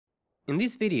In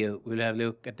this video, we'll have a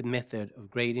look at the method of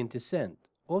gradient descent,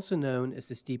 also known as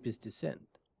the steepest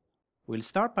descent. We'll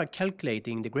start by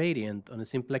calculating the gradient on a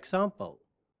simple example.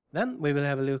 Then we will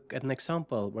have a look at an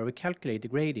example where we calculate the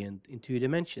gradient in 2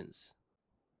 dimensions.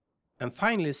 And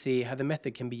finally see how the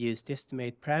method can be used to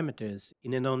estimate parameters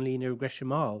in a nonlinear regression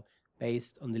model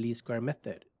based on the least square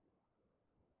method.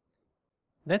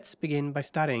 Let's begin by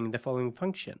studying the following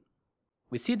function.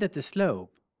 We see that the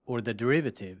slope, or the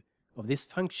derivative, of this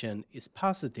function is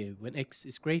positive when x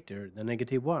is greater than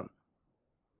 -1,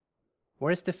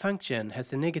 whereas the function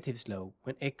has a negative slope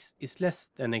when x is less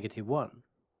than -1.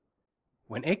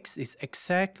 When x is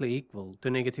exactly equal to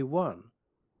 -1,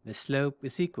 the slope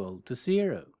is equal to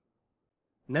 0.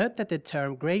 Note that the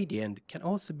term gradient can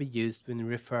also be used when we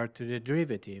refer to the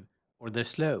derivative or the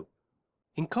slope.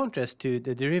 In contrast to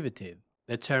the derivative,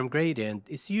 the term gradient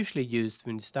is usually used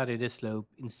when we study the slope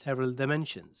in several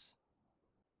dimensions.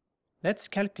 Let's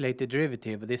calculate the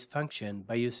derivative of this function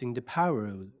by using the power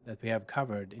rule that we have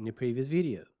covered in the previous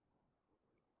video.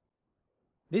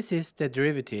 This is the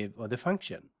derivative of the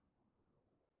function.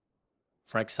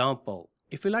 For example,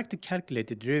 if we like to calculate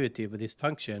the derivative of this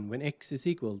function when x is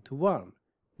equal to 1,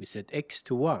 we set x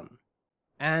to 1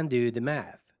 and do the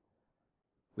math.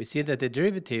 We see that the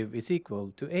derivative is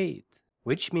equal to 8,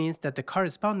 which means that the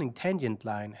corresponding tangent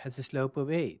line has a slope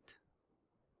of 8.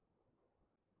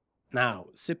 Now,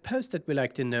 suppose that we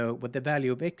like to know what the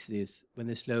value of x is when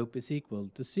the slope is equal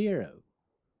to 0.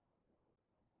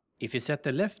 If we set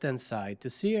the left-hand side to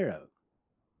 0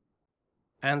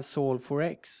 and solve for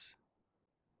x,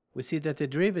 we see that the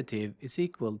derivative is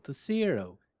equal to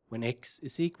 0 when x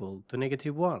is equal to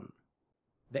 -1.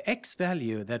 The x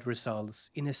value that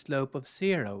results in a slope of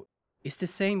 0 is the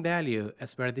same value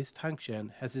as where this function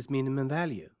has its minimum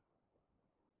value.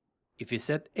 If we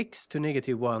set x to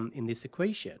 -1 in this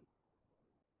equation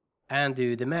and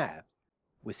do the math,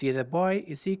 we see that y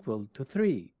is equal to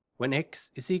 3 when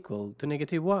x is equal to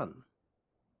 -1.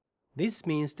 This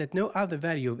means that no other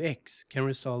value of x can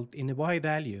result in a y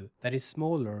value that is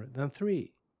smaller than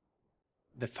 3.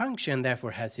 The function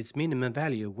therefore has its minimum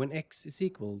value when x is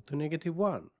equal to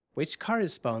 -1, which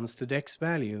corresponds to the x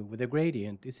value where the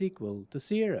gradient is equal to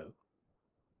 0.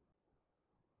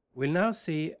 We'll now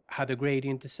see how the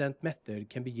gradient descent method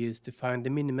can be used to find the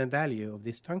minimum value of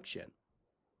this function.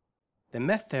 The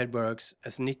method works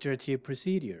as an iterative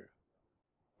procedure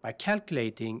by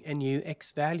calculating a new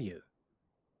x value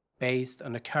based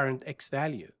on the current x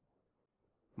value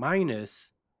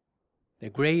minus the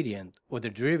gradient or the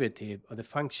derivative of the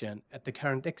function at the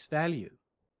current x value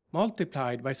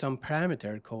multiplied by some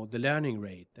parameter called the learning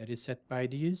rate that is set by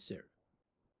the user.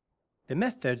 The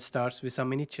method starts with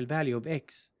some initial value of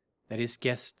x that is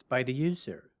guessed by the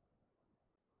user.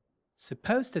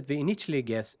 Suppose that we initially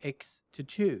guess x to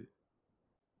 2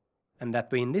 and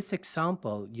that we in this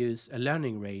example use a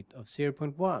learning rate of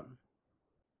 0.1.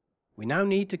 We now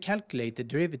need to calculate the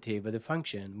derivative of the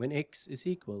function when x is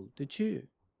equal to 2.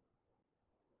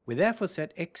 We therefore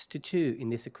set x to 2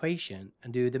 in this equation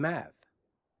and do the math.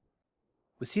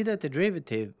 We see that the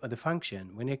derivative of the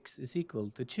function when x is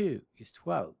equal to 2 is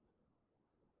 12.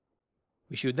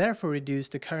 We should therefore reduce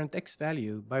the current x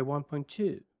value by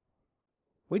 1.2,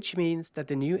 which means that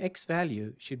the new x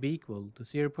value should be equal to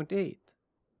 0.8.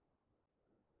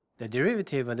 The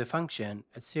derivative of the function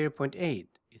at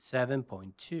 0.8 is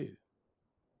 7.2.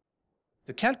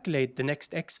 To calculate the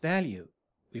next x value,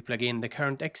 we plug in the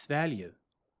current x value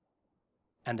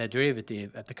and the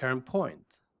derivative at the current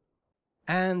point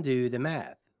and do the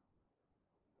math.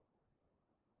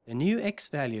 The new x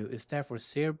value is therefore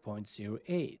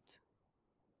 0.08.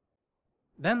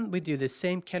 Then we do the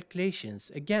same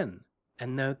calculations again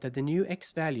and note that the new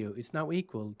x value is now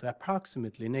equal to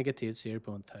approximately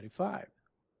 -0.35.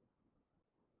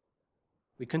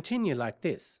 We continue like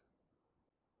this.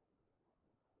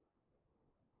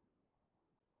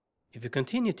 If we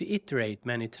continue to iterate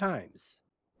many times,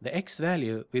 the x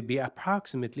value will be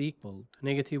approximately equal to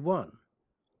 -1.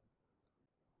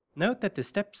 Note that the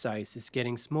step size is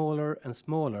getting smaller and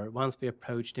smaller once we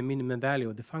approach the minimum value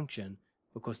of the function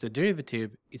because the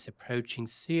derivative is approaching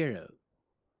 0.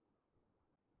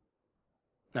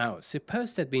 Now,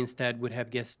 suppose that we instead would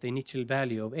have guessed the initial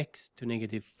value of x to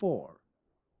 -4.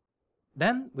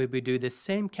 Then we will do the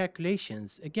same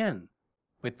calculations again,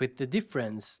 but with the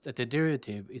difference that the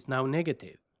derivative is now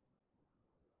negative,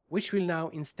 which will now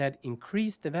instead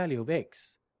increase the value of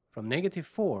x from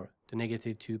 -4 to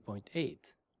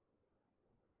 -2.8.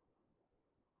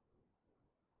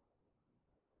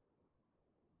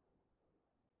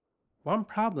 One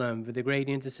problem with the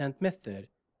gradient descent method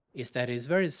is that it is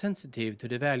very sensitive to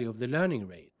the value of the learning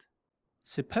rate.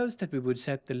 Suppose that we would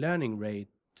set the learning rate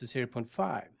to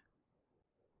 0.5.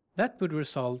 That would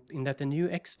result in that the new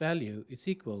x value is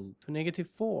equal to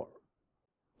 -4.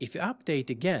 If you update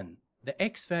again, the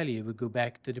x value would go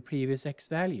back to the previous x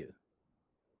value.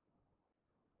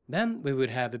 Then we would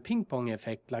have a ping pong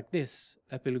effect like this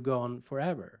that will go on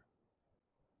forever.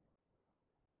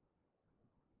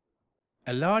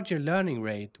 A larger learning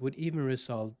rate would even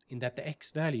result in that the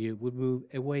x value would move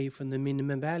away from the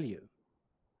minimum value.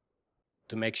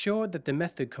 To make sure that the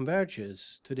method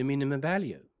converges to the minimum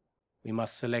value, we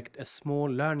must select a small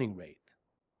learning rate.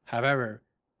 However,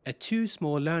 a too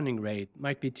small learning rate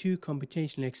might be too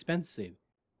computationally expensive,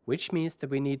 which means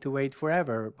that we need to wait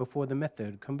forever before the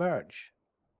method converges.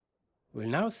 We'll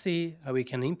now see how we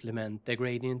can implement the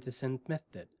gradient descent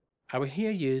method. I will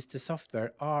here use the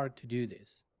software R to do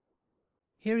this.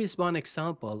 Here is one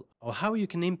example of how you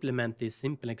can implement this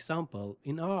simple example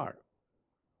in R.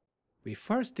 We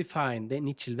first define the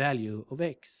initial value of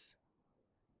x.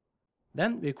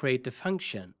 Then we create a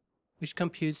function which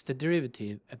computes the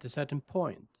derivative at a certain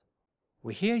point.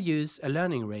 We here use a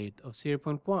learning rate of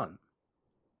 0.1.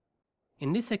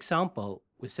 In this example,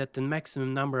 we set the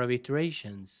maximum number of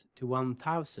iterations to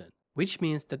 1000, which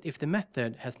means that if the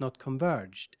method has not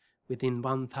converged within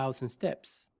 1000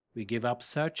 steps, we give up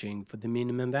searching for the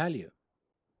minimum value.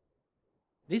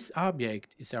 This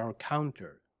object is our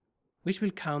counter, which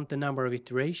will count the number of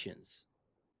iterations.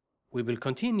 We will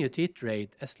continue to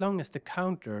iterate as long as the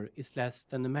counter is less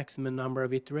than the maximum number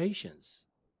of iterations,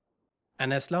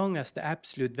 and as long as the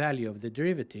absolute value of the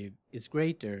derivative is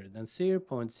greater than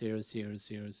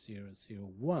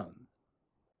 0.000001.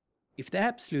 If the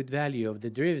absolute value of the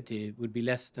derivative would be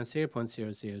less than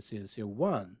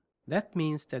 0.00001, that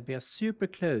means that we are super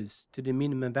close to the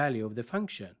minimum value of the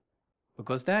function,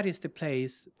 because that is the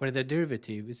place where the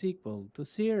derivative is equal to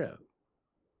 0.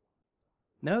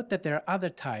 Note that there are other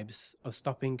types of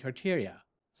stopping criteria,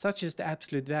 such as the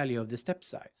absolute value of the step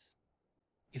size.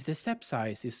 If the step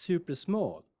size is super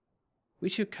small,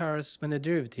 which occurs when the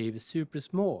derivative is super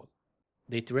small,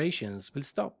 the iterations will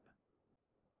stop.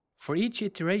 For each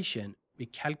iteration, we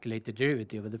calculate the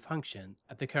derivative of the function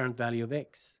at the current value of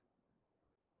x,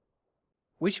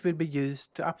 which will be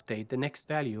used to update the next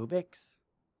value of x.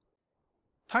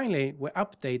 Finally, we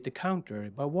update the counter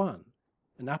by 1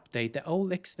 and update the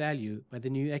old x value by the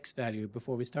new x value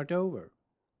before we start over.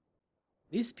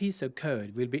 This piece of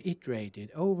code will be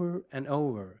iterated over and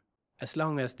over as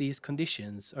long as these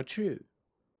conditions are true.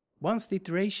 Once the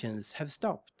iterations have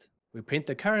stopped, we print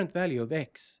the current value of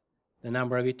x, the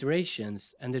number of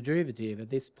iterations and the derivative at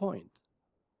this point.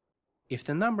 If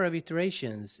the number of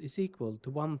iterations is equal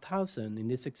to 1000 in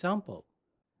this example,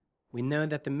 we know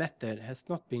that the method has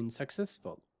not been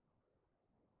successful.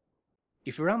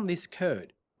 If we run this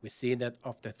code, we see that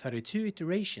after 32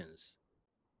 iterations,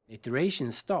 the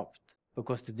iteration stopped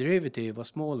because the derivative was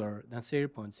smaller than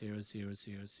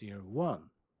 0.00001,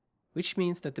 which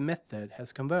means that the method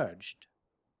has converged.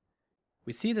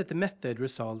 We see that the method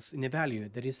results in a value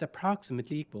that is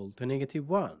approximately equal to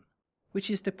 -1,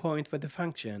 which is the point where the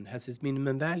function has its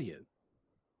minimum value.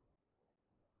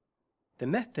 The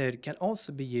method can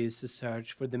also be used to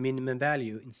search for the minimum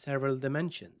value in several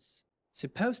dimensions.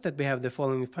 Suppose that we have the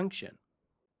following function.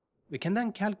 We can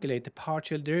then calculate the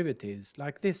partial derivatives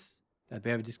like this that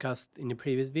we have discussed in the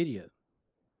previous video.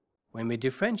 When we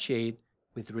differentiate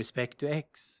with respect to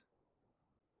x,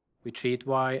 we treat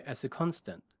y as a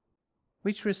constant,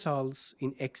 which results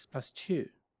in x plus 2.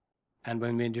 And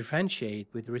when we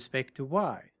differentiate with respect to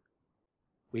y,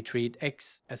 we treat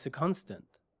x as a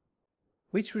constant,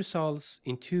 which results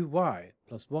in 2y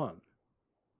plus 1.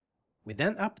 We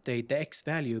then update the x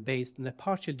value based on the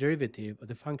partial derivative of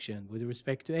the function with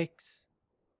respect to x,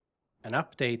 and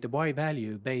update the y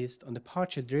value based on the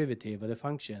partial derivative of the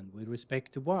function with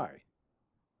respect to y.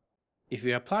 If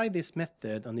we apply this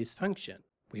method on this function,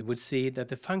 we would see that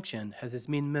the function has its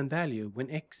minimum value when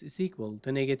x is equal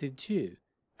to -2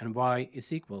 and y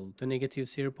is equal to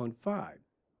 -0.5.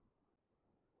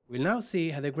 We'll now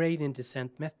see how the gradient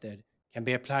descent method can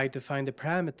be applied to find the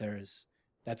parameters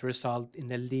that result in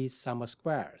the least sum of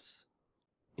squares.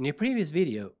 In a previous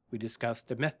video, we discussed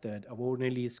the method of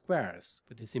ordinary least squares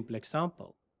with a simple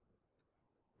example.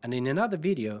 And in another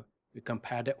video, we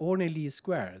compared the ordinary least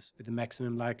squares with the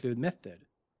maximum likelihood method.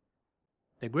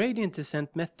 The gradient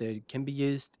descent method can be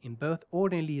used in both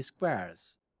ordinary least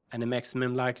squares and the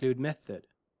maximum likelihood method.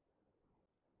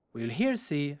 We will here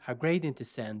see how gradient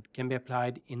descent can be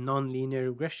applied in nonlinear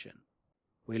regression.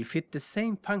 We will fit the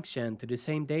same function to the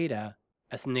same data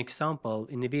as an example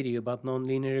in the video about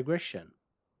nonlinear regression.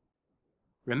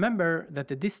 Remember that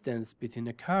the distance between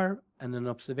a curve and an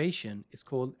observation is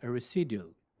called a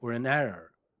residual or an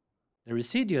error. The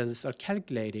residuals are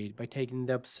calculated by taking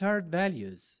the observed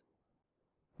values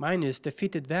minus the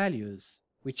fitted values,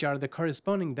 which are the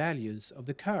corresponding values of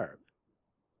the curve.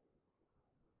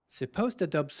 Suppose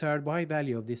that the observed y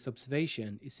value of this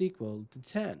observation is equal to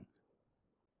 10,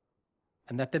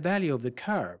 and that the value of the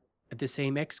curve at the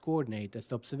same x-coordinate as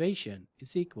the observation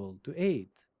is equal to 8.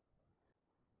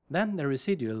 Then the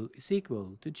residual is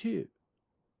equal to 2.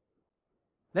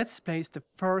 Let's place the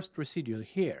first residual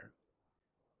here.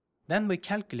 Then we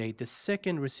calculate the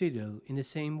second residual in the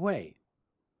same way.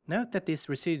 Note that this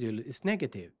residual is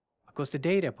negative because the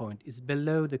data point is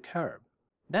below the curve.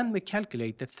 Then we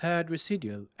calculate the third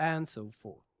residual and so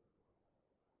forth.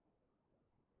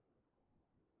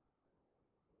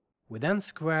 We then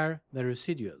square the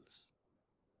residuals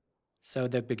so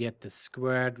that we get the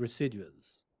squared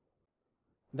residuals.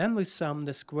 Then we sum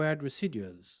the squared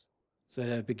residuals so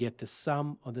that we get the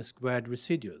sum of the squared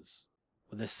residuals,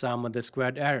 or the sum of the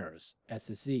squared errors,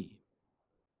 SSE.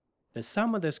 The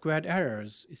sum of the squared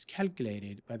errors is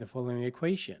calculated by the following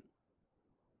equation,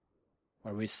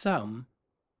 where we sum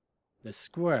the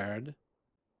squared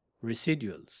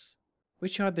residuals,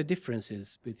 which are the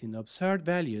differences between the observed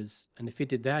values and the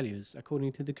fitted values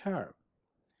according to the curve.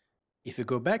 If we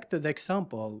go back to the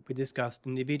example we discussed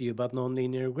in the video about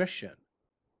nonlinear regression,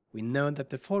 we know that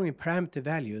the following parameter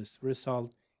values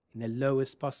result in the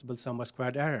lowest possible sum of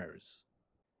squared errors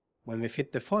when we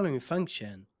fit the following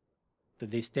function to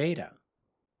this data.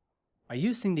 By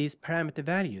using these parameter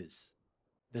values,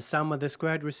 the sum of the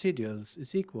squared residuals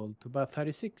is equal to about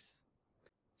 36.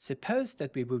 Suppose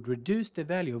that we would reduce the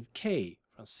value of k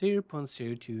from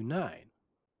 0.029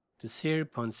 to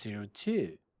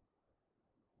 0.02.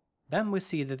 Then we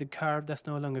see that the curve does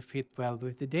no longer fit well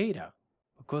with the data,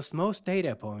 because most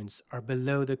data points are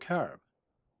below the curve.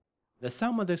 The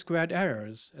sum of the squared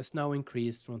errors has now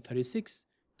increased from 36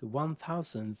 to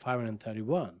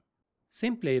 1531,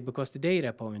 simply because the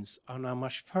data points are now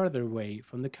much further away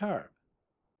from the curve.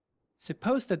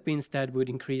 Suppose that we instead would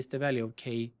increase the value of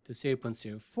k to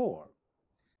 0.04.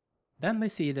 Then we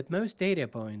see that most data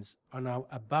points are now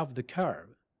above the curve.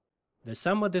 The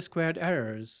sum of the squared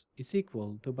errors is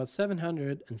equal to about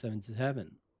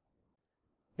 777.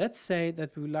 Let's say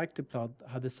that we would like to plot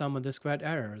how the sum of the squared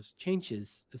errors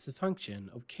changes as a function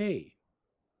of k.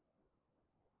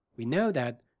 We know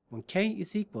that when k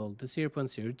is equal to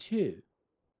 0.02,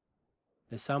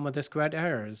 the sum of the squared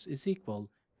errors is equal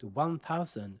to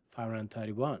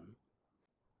 1531.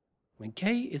 When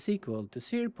k is equal to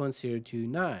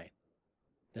 0.029,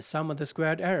 the sum of the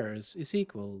squared errors is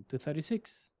equal to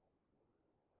 36.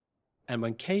 And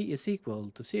when k is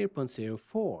equal to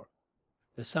 0.04,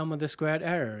 the sum of the squared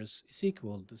errors is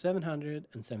equal to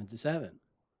 777.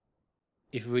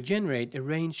 If we generate a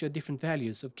range of different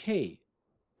values of k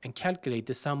and calculate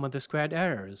the sum of the squared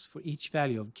errors for each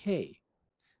value of k,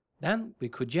 then we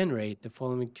could generate the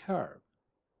following curve.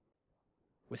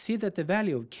 We see that the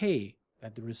value of k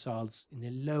that results in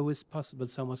the lowest possible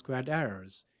sum of squared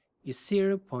errors is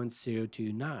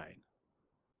 0.029.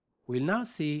 We'll now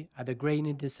see how the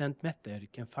gradient descent method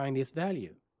can find this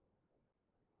value.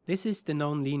 This is the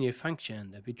nonlinear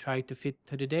function that we try to fit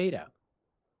to the data.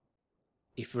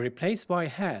 If we replace y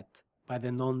hat by the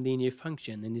nonlinear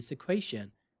function in this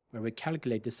equation, where we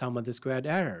calculate the sum of the squared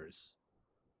errors,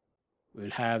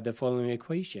 we'll have the following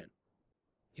equation.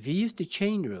 If we use the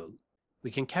chain rule,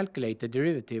 we can calculate the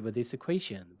derivative of this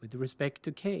equation with respect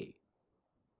to k.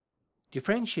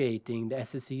 Differentiating the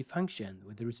SSE function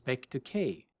with respect to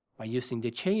k by using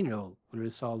the chain rule will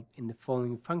result in the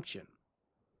following function.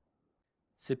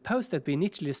 Suppose that we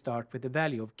initially start with a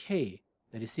value of k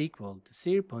that is equal to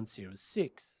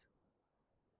 0.06.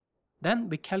 Then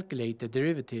we calculate the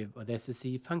derivative of the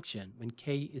SSE function when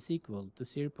k is equal to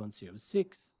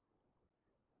 0.06,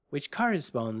 which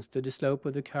corresponds to the slope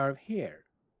of the curve here.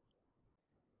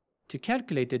 To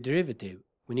calculate the derivative,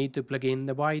 we need to plug in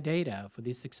the y data for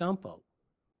this example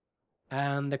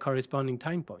and the corresponding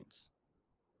time points.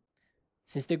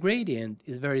 Since the gradient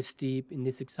is very steep in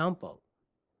this example,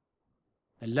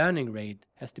 the learning rate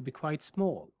has to be quite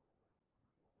small.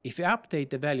 If we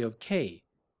update the value of k,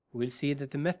 we will see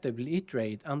that the method will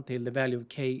iterate until the value of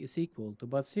k is equal to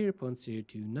about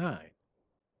 0.029,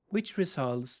 which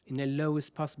results in the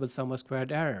lowest possible sum of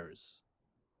squared errors.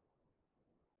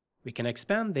 We can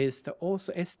expand this to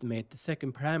also estimate the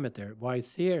second parameter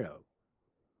y0.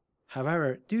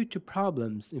 However, due to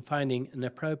problems in finding an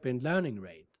appropriate learning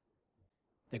rate,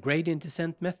 the gradient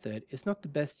descent method is not the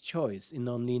best choice in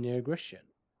nonlinear regression.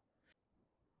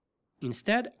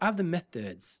 Instead, other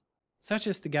methods, such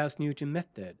as the Gauss-Newton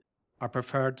method, are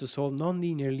preferred to solve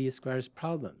nonlinear least squares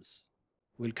problems.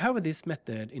 We'll cover this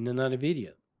method in another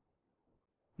video.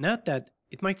 Note that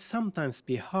it might sometimes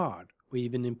be hard or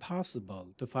even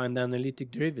impossible to find the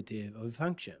analytic derivative of a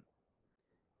function.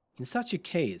 In such a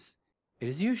case, it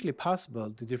is usually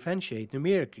possible to differentiate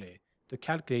numerically to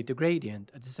calculate the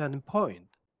gradient at a certain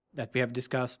point that we have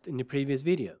discussed in the previous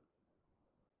video.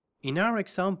 In our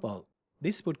example,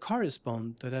 this would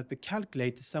correspond to that we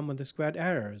calculate the sum of the squared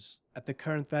errors at the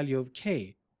current value of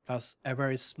k plus a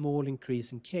very small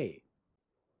increase in k.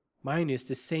 Minus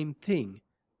the same thing,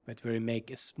 but where we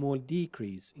make a small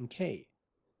decrease in k.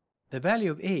 The value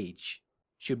of h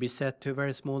should be set to a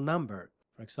very small number,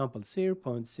 for example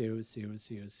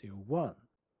 0.00001.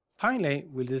 Finally,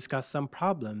 we'll discuss some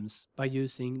problems by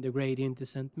using the gradient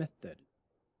descent method.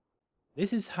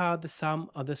 This is how the sum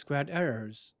of the squared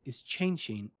errors is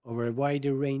changing over a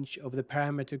wider range of the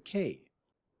parameter k.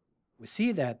 We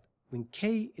see that when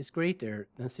k is greater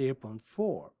than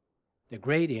 0.4, the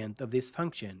gradient of this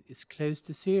function is close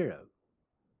to 0.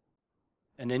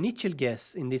 An initial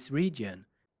guess in this region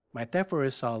might therefore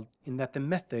result in that the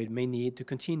method may need to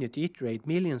continue to iterate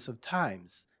millions of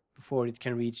times before it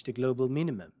can reach the global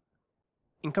minimum.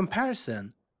 In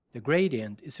comparison, the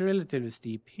gradient is relatively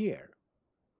steep here,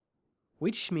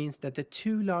 which means that the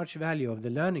too large value of the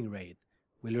learning rate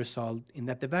will result in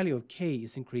that the value of k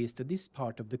is increased to this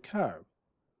part of the curve,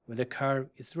 where the curve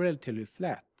is relatively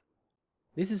flat.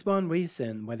 This is one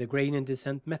reason why the gradient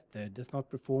descent method does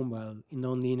not perform well in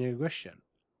nonlinear regression.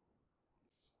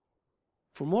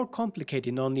 For more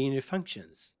complicated nonlinear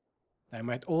functions, there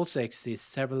might also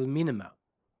exist several minima,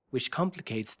 which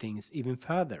complicates things even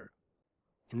further.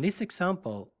 In this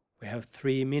example, we have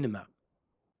 3 minima.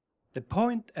 The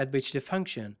point at which the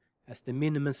function has the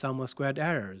minimum sum of squared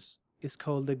errors is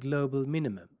called the global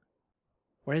minimum,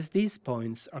 whereas these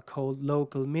points are called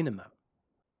local minima.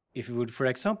 If we would, for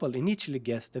example, initially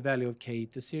guess the value of k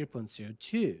to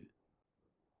 0.02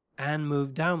 and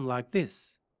move down like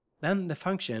this, then the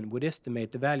function would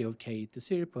estimate the value of k to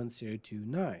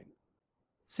 0.029.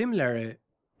 Similarly,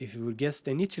 if we would guess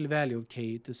the initial value of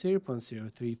k to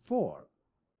 0.034,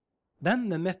 then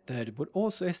the method would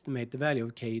also estimate the value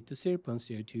of k to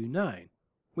 0.029,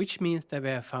 which means that we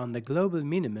have found the global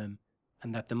minimum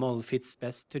and that the model fits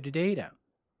best to the data.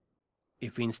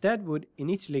 If we instead would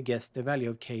initially guess the value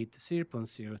of k to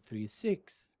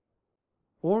 0.036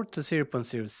 or to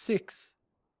 0.06,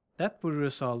 that would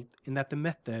result in that the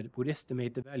method would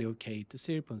estimate the value of k to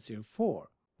 0.04,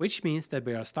 which means that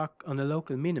we are stuck on the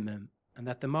local minimum and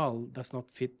that the model does not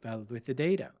fit well with the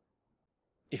data.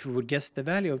 If we would guess the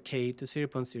value of k to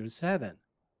 0.07,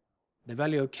 the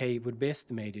value of k would be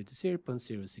estimated to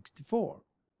 0.064,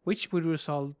 which would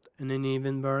result in an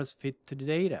even worse fit to the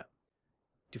data.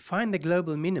 To find the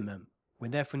global minimum, we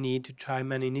therefore need to try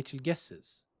many initial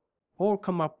guesses, or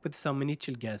come up with some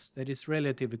initial guess that is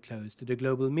relatively close to the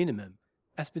global minimum,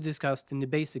 as we discussed in the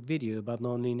basic video about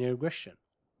nonlinear regression.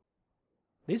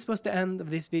 This was the end of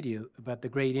this video about the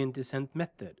gradient descent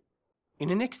method. In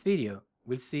the next video,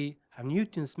 we'll see how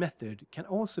Newton's method can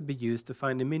also be used to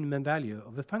find the minimum value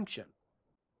of a function.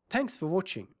 Thanks for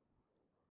watching.